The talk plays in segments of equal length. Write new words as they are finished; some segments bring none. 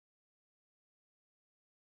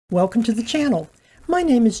Welcome to the channel. My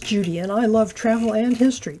name is Judy and I love travel and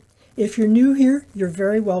history. If you're new here, you're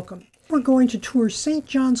very welcome. We're going to tour St.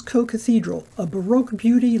 John's Co Cathedral, a Baroque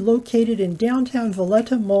beauty located in downtown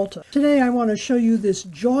Valletta, Malta. Today I want to show you this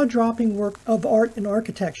jaw-dropping work of art and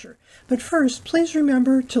architecture. But first, please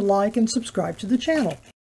remember to like and subscribe to the channel.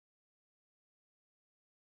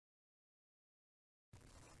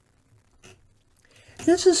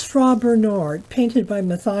 This is Fra Bernard, painted by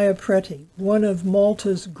Matteo Preti, one of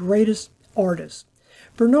Malta's greatest artists.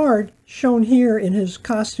 Bernard, shown here in his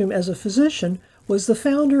costume as a physician, was the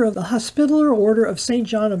founder of the Hospitaller Order of St.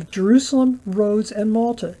 John of Jerusalem, Rhodes, and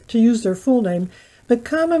Malta, to use their full name, but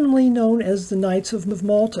commonly known as the Knights of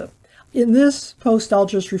Malta. In this post, I'll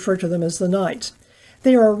just refer to them as the Knights.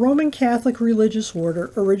 They are a Roman Catholic religious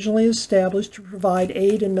order originally established to provide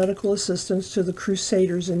aid and medical assistance to the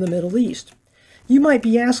Crusaders in the Middle East. You might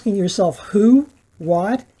be asking yourself, who?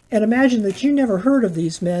 What? And imagine that you never heard of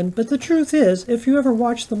these men, but the truth is, if you ever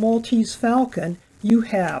watched the Maltese Falcon, you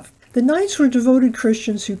have. The Knights were devoted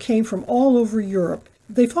Christians who came from all over Europe.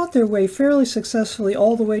 They fought their way fairly successfully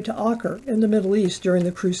all the way to Acre in the Middle East during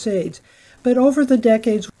the Crusades, but over the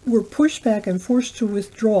decades were pushed back and forced to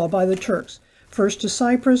withdraw by the Turks, first to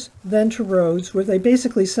Cyprus, then to Rhodes, where they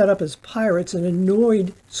basically set up as pirates and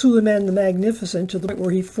annoyed Suleiman the Magnificent to the point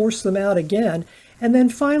where he forced them out again, and then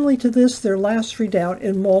finally to this, their last redoubt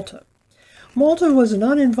in Malta. Malta was an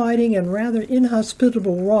uninviting and rather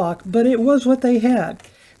inhospitable rock, but it was what they had.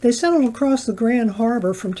 They settled across the Grand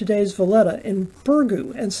Harbor from today's Valletta in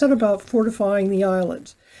Burgu and set about fortifying the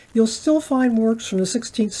islands. You'll still find works from the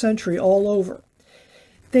 16th century all over.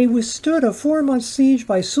 They withstood a 4-month siege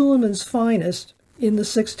by Suleiman's finest in the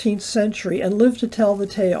 16th century and lived to tell the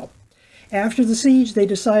tale. After the siege, they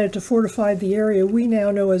decided to fortify the area we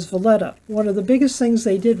now know as Valletta. One of the biggest things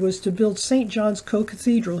they did was to build St. John's Co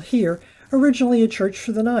Cathedral here, originally a church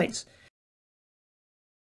for the Knights.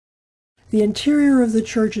 The interior of the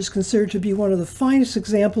church is considered to be one of the finest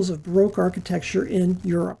examples of Baroque architecture in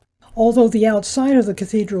Europe. Although the outside of the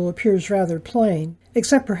cathedral appears rather plain,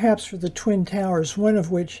 except perhaps for the twin towers, one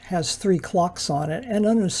of which has 3 clocks on it, and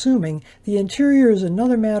unassuming, the interior is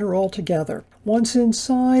another matter altogether. Once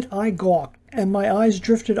inside, I gawked, and my eyes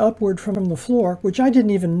drifted upward from the floor, which I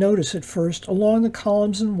didn't even notice at first, along the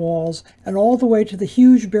columns and walls, and all the way to the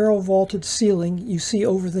huge barrel-vaulted ceiling you see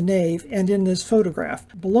over the nave and in this photograph.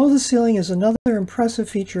 Below the ceiling is another impressive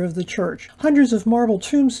feature of the church. Hundreds of marble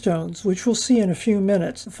tombstones, which we'll see in a few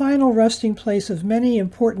minutes, the final resting place of many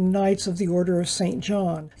important knights of the Order of St.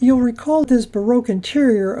 John. You'll recall this Baroque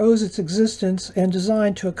interior owes its existence and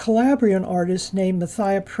design to a Calabrian artist named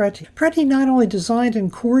Matteo Preti. Preti not only designed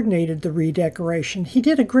and coordinated the redecoration, he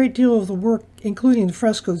did a great deal of the work, including the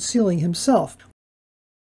frescoed ceiling himself.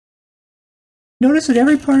 Notice that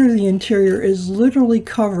every part of the interior is literally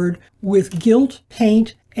covered with gilt,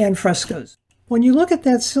 paint, and frescoes. When you look at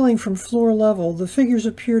that ceiling from floor level, the figures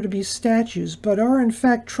appear to be statues, but are in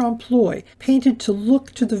fact trompe-l'oeil, painted to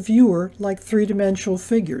look to the viewer like three-dimensional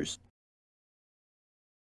figures.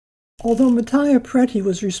 Although Matteo Preti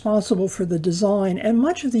was responsible for the design and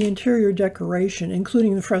much of the interior decoration,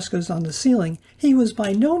 including the frescoes on the ceiling, he was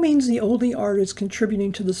by no means the only artist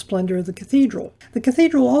contributing to the splendor of the cathedral. The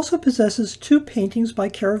cathedral also possesses 2 paintings by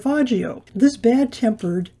Caravaggio. This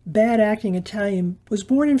bad-tempered, bad-acting Italian was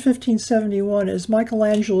born in 1571 as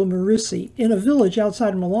Michelangelo Merisi in a village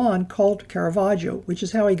outside Milan called Caravaggio, which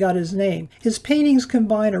is how he got his name. His paintings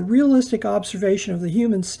combine a realistic observation of the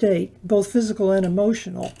human state, both physical and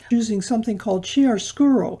emotional, using something called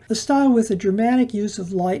chiaroscuro, a style with a dramatic use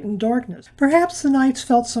of light and darkness. Perhaps the Knights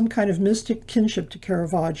felt some kind of mystic kinship to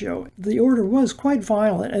Caravaggio. The order was quite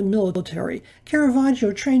violent and military.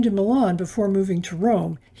 Caravaggio trained in Milan before moving to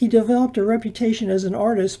Rome. He developed a reputation as an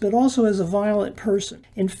artist, but also as a violent person.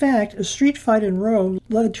 In fact, a street fight in Rome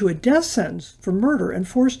led to a death sentence for murder and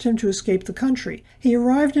forced him to escape the country. He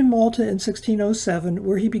arrived in Malta in 1607,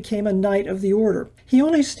 where he became a Knight of the Order. He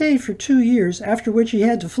only stayed for 2 years, after which he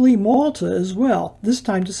had to flee Malta as well, this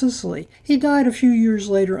time to Sicily. He died a few years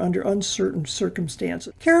later under uncertain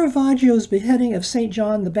circumstances. Caravaggio's beheading of St.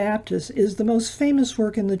 John the Baptist is the most famous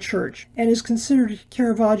work in the church, and is considered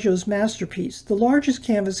Caravaggio's masterpiece, the largest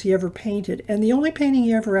canvas he ever painted, and the only painting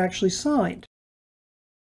he ever actually signed.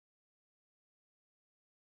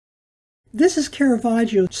 This is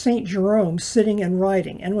Caravaggio's St. Jerome sitting and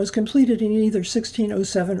writing, and was completed in either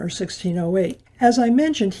 1607 or 1608. As I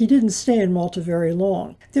mentioned, he didn't stay in Malta very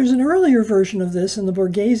long. There's an earlier version of this in the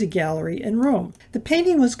Borghese Gallery in Rome. The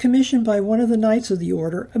painting was commissioned by one of the Knights of the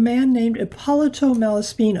Order, a man named Ippolito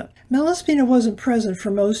Malaspina. Malaspina wasn't present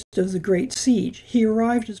for most of the Great Siege. He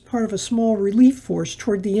arrived as part of a small relief force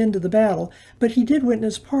toward the end of the battle, but he did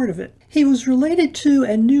witness part of it. He was related to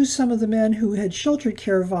and knew some of the men who had sheltered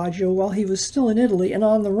Caravaggio while he was still in Italy and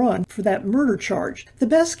on the run for that murder charge. The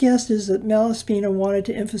best guess is that Malaspina wanted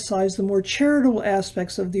to emphasize the more charitable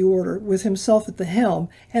aspects of the order, with himself at the helm,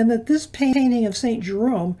 and that this painting of St.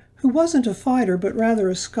 Jerome, who wasn't a fighter but rather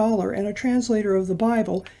a scholar and a translator of the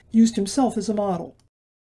Bible, used himself as a model.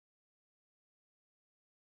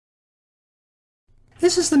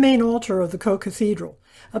 This is the main altar of the Co-Cathedral.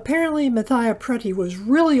 Apparently, Matteo Preti was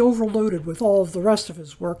really overloaded with all of the rest of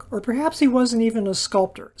his work, or perhaps he wasn't even a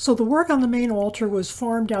sculptor. So the work on the main altar was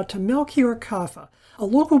farmed out to Melchior Caffa, a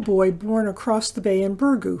local boy born across the bay in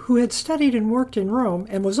Burgu, who had studied and worked in Rome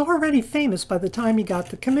and was already famous by the time he got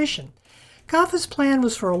the commission. Caffa's plan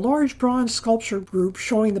was for a large bronze sculpture group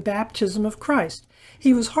showing the baptism of Christ.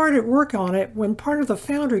 He was hard at work on it when part of the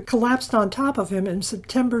foundry collapsed on top of him in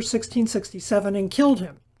September 1667 and killed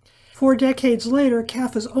him. 4 decades later,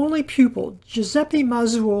 Caffa's only pupil, Giuseppe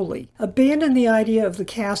Mazzuoli, abandoned the idea of the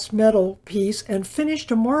cast metal piece and finished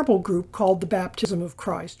a marble group called the Baptism of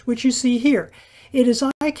Christ, which you see here. It is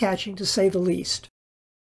eye-catching to say the least.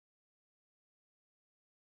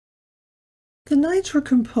 The knights were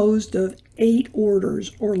composed of 8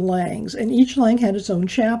 orders or langs, and each lang had its own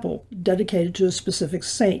chapel, dedicated to a specific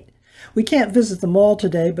saint. We can't visit them all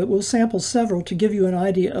today, but we'll sample several to give you an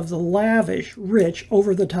idea of the lavish, rich,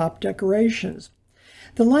 over-the-top decorations.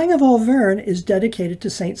 The Lang of Auvergne is dedicated to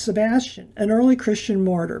Saint Sebastian, an early Christian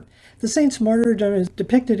martyr. The saint's martyrdom is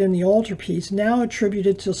depicted in the altarpiece, now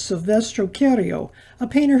attributed to Silvestro Cerio, a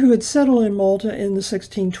painter who had settled in Malta in the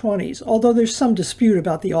 1620s, although there's some dispute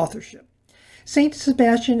about the authorship. Saint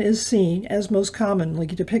Sebastian is seen, as most commonly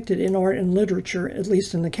depicted in art and literature, at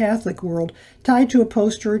least in the Catholic world, tied to a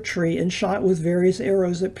post or a tree and shot with various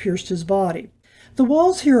arrows that pierced his body. The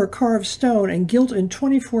walls here are carved stone and gilt in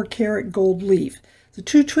 24-karat gold leaf. The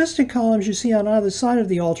 2 twisted columns you see on either side of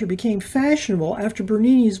the altar became fashionable after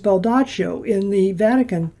Bernini's Baldaccio in the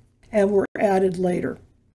Vatican and were added later.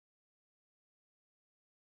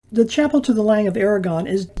 The chapel to the Lang of Aragon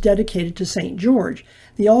is dedicated to St. George.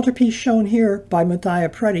 The altarpiece shown here by Matteo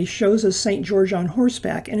Preti shows us St. George on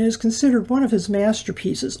horseback and is considered one of his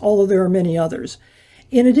masterpieces, although there are many others.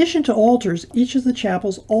 In addition to altars, each of the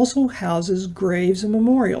chapels also houses graves and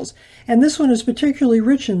memorials, and this one is particularly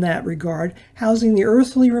rich in that regard, housing the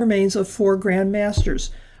earthly remains of 4 Grand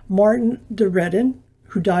Masters: Martin de Redon,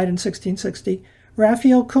 who died in 1660,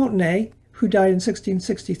 Raphael Cotenay, who died in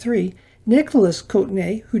 1663, Nicholas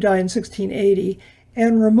Cotenay, who died in 1680,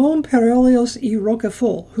 and Ramon Perelios y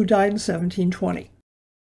Rocafull, who died in 1720.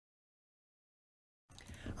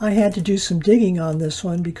 I had to do some digging on this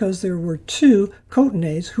one because there were 2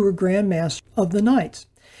 Cotenays who were Grand Masters of the Knights.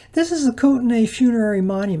 This is the Cotenay Funerary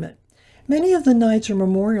Monument. Many of the knights are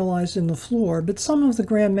memorialized in the floor, but some of the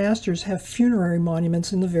Grand Masters have funerary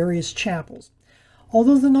monuments in the various chapels.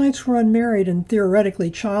 Although the knights were unmarried and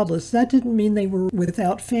theoretically childless, that didn't mean they were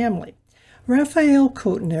without family. Raphael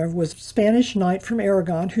Cotenay was a Spanish knight from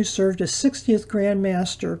Aragon who served as 60th Grand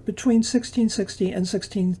Master between 1660 and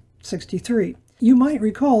 1663. You might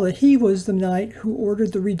recall that he was the knight who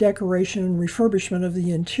ordered the redecoration and refurbishment of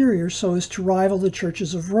the interior so as to rival the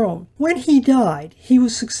churches of Rome. When he died, he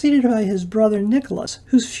was succeeded by his brother Nicholas,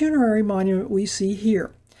 whose funerary monument we see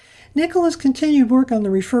here. Nicholas continued work on the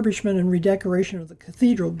refurbishment and redecoration of the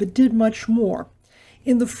cathedral, but did much more.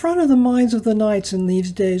 In the front of the minds of the knights in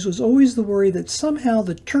these days was always the worry that somehow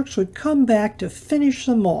the Turks would come back to finish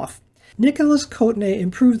them off. Nicholas Cotenay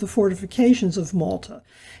improved the fortifications of Malta.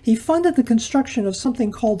 He funded the construction of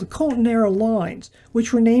something called the Cotenaire Lines,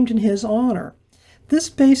 which were named in his honor. This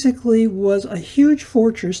basically was a huge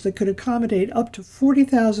fortress that could accommodate up to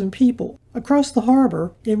 40,000 people across the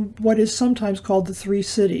harbor in what is sometimes called the 3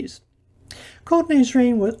 cities. Cotenay's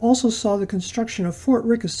reign also saw the construction of Fort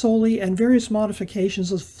Ricasoli and various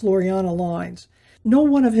modifications of Floriana lines. No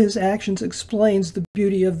one of his actions explains the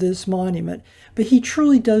beauty of this monument, but he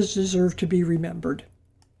truly does deserve to be remembered.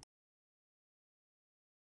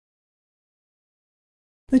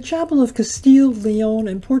 The Chapel of Castile, Leon,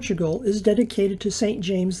 and Portugal is dedicated to St.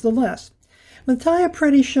 James the Less. Matteo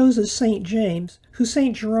Preti shows us St. James, who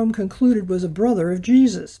St. Jerome concluded was a brother of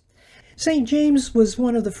Jesus. St. James was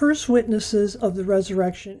one of the first witnesses of the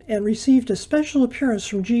resurrection and received a special appearance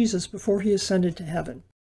from Jesus before he ascended to heaven.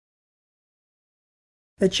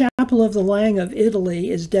 The Chapel of the Lang of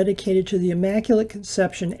Italy is dedicated to the Immaculate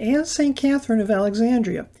Conception and St. Catherine of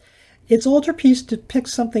Alexandria. Its altarpiece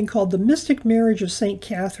depicts something called the Mystic Marriage of St.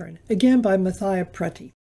 Catherine, again by Matteo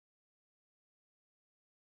Preti.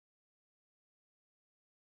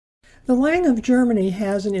 The Lang of Germany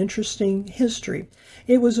has an interesting history.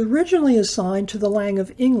 It was originally assigned to the Lang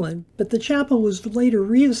of England, but the chapel was later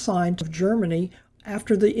reassigned to Germany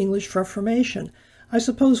after the English Reformation. I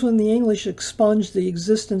suppose when the English expunged the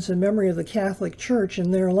existence and memory of the Catholic Church in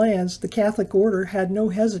their lands, the Catholic order had no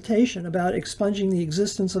hesitation about expunging the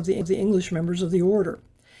existence of the English members of the order.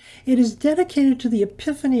 It is dedicated to the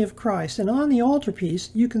Epiphany of Christ, and on the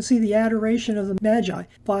altarpiece you can see the Adoration of the Magi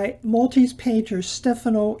by Maltese painter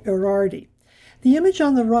Stefano Erardi. The image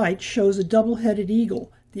on the right shows a double-headed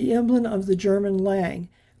eagle, the emblem of the German Lang,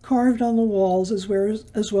 carved on the walls as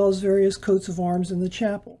well as various coats of arms in the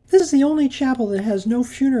chapel. This is the only chapel that has no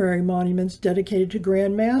funerary monuments dedicated to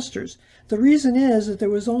Grand Masters. The reason is that there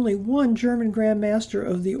was only one German Grand Master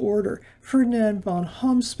of the order, Ferdinand von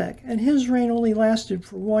Homspeck, and his reign only lasted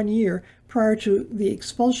for 1 year prior to the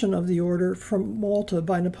expulsion of the order from Malta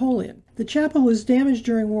by Napoleon. The chapel was damaged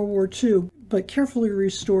during World War II, but carefully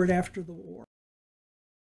restored after the war.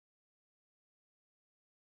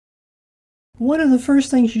 One of the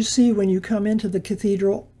first things you see when you come into the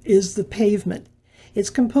cathedral is the pavement.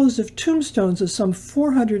 It's composed of tombstones of some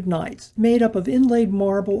 400 knights, made up of inlaid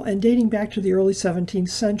marble and dating back to the early 17th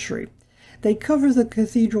century. They cover the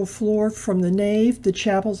cathedral floor from the nave, the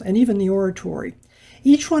chapels, and even the oratory.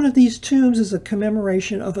 Each one of these tombs is a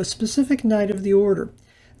commemoration of a specific knight of the order.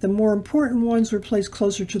 The more important ones were placed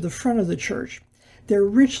closer to the front of the church. They're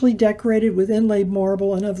richly decorated with inlaid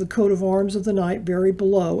marble and have the coat of arms of the knight buried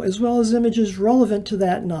below, as well as images relevant to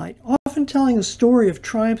that knight, often telling a story of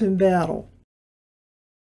triumph in battle.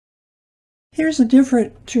 Here's a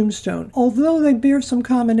different tombstone. Although they bear some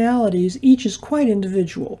commonalities, each is quite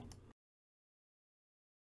individual.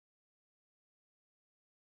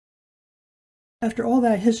 After all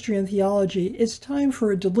that history and theology, it's time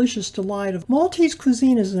for a delicious delight of Maltese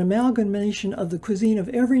cuisine is an amalgamation of the cuisine of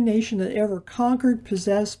every nation that ever conquered,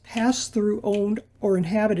 possessed, passed through, owned, or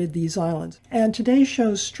inhabited these islands. And today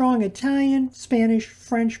shows strong Italian, Spanish,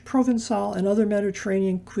 French, Provençal, and other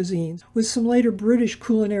Mediterranean cuisines, with some later British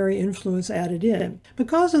culinary influence added in.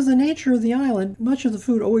 Because of the nature of the island, much of the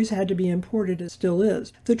food always had to be imported, and still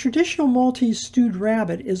is. The traditional Maltese stewed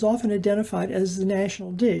rabbit is often identified as the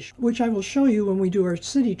national dish, which I will show you when we do our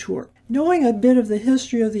city tour. Knowing a bit of the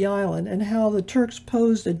history of the island and how the Turks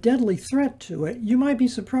posed a deadly threat to it, you might be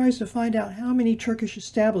surprised to find out how many Turkish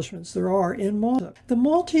establishments there are in Malta. The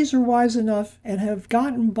Maltese are wise enough and have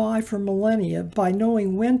gotten by for millennia by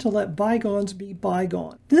knowing when to let bygones be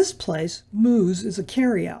bygone. This place, Moo's, is a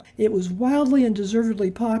carryout. It was wildly and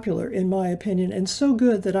deservedly popular, in my opinion, and so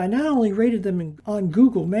good that I not only rated them on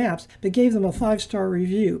Google Maps, but gave them a 5-star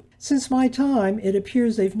review. Since my time, it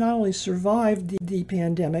appears they've not only survived the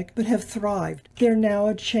pandemic, but have thrived. They're now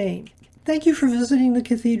a chain. Thank you for visiting the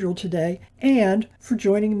cathedral today, and for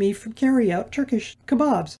joining me for carry-out Turkish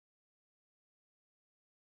kebabs.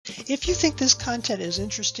 If you think this content is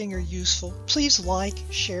interesting or useful, please like,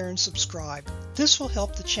 share, and subscribe. This will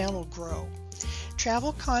help the channel grow.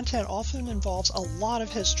 Travel content often involves a lot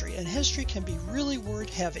of history, and history can be really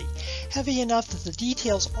word-heavy, heavy enough that the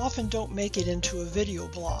details often don't make it into a video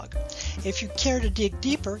blog. If you care to dig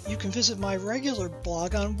deeper, you can visit my regular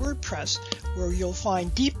blog on WordPress, where you'll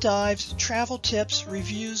find deep dives, travel tips,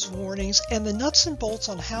 reviews, warnings, and the nuts and bolts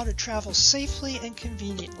on how to travel safely and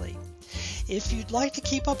conveniently. If you'd like to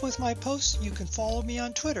keep up with my posts, you can follow me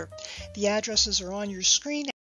on Twitter. The addresses are on your screen.